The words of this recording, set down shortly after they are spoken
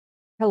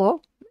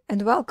Hello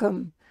and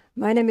welcome.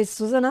 My name is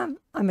Suzana.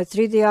 I'm a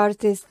 3D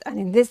artist, and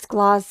in this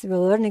class we're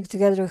learning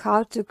together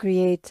how to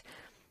create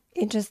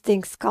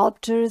interesting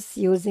sculptures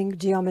using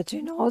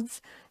geometry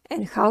nodes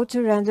and how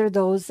to render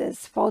those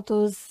as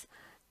photos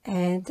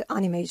and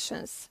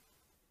animations.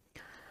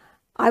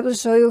 I will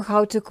show you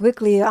how to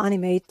quickly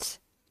animate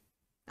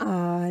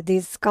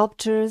these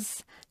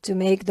sculptures to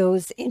make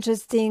those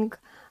interesting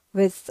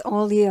with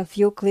only a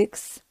few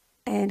clicks,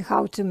 and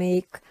how to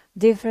make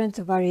different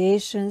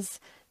variations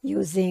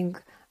using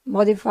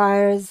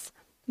modifiers,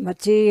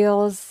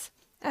 materials,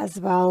 as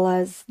well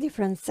as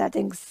different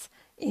settings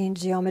in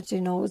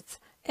geometry nodes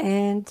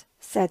and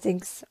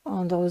settings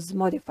on those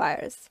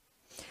modifiers.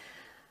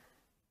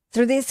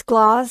 Through this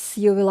class,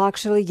 you will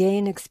actually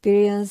gain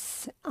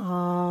experience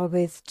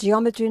with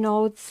geometry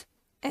nodes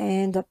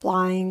and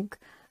applying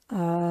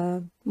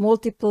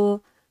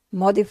multiple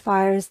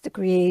modifiers to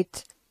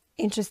create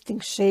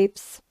interesting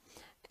shapes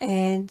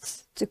and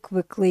to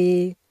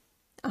quickly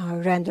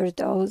render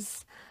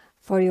those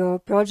for your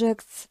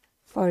projects,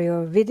 for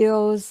your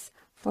videos,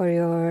 for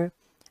your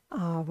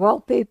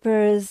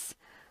wallpapers,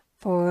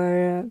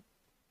 for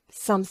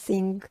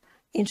something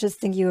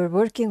interesting you're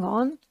working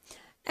on.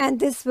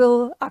 And this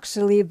will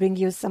actually bring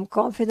you some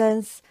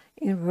confidence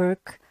in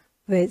work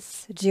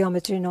with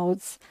geometry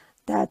nodes.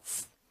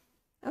 That's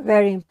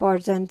very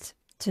important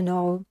to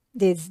know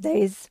these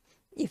days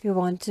if you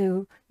want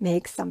to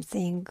make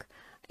something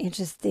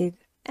interesting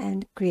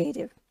and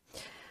creative.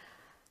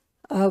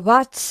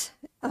 What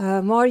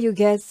more you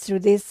get through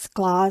this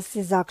class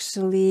is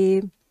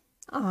actually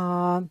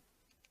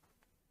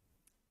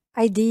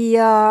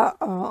idea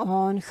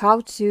on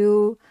how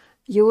to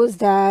use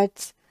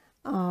that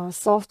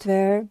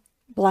software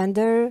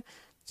Blender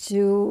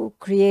to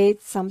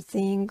create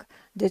something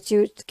that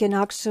you can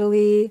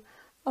actually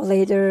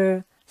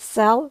later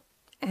sell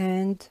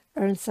and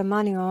earn some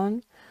money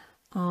on,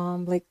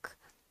 like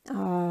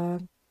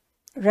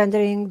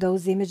rendering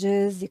those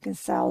images. You can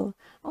sell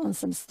on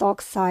some stock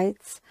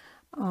sites,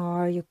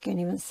 or you can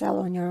even sell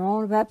on your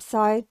own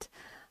website,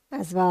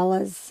 as well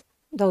as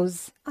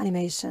those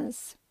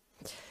animations.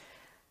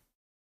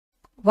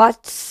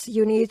 What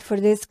you need for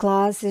this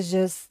class is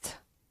just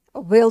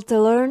a will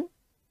to learn,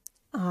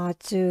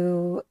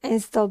 to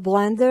install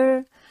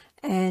Blender,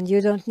 and you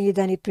don't need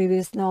any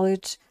previous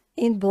knowledge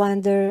in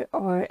Blender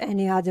or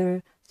any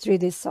other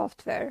 3D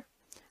software.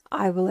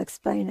 I will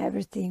explain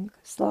everything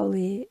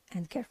slowly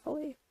and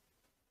carefully.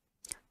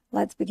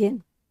 Let's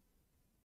begin.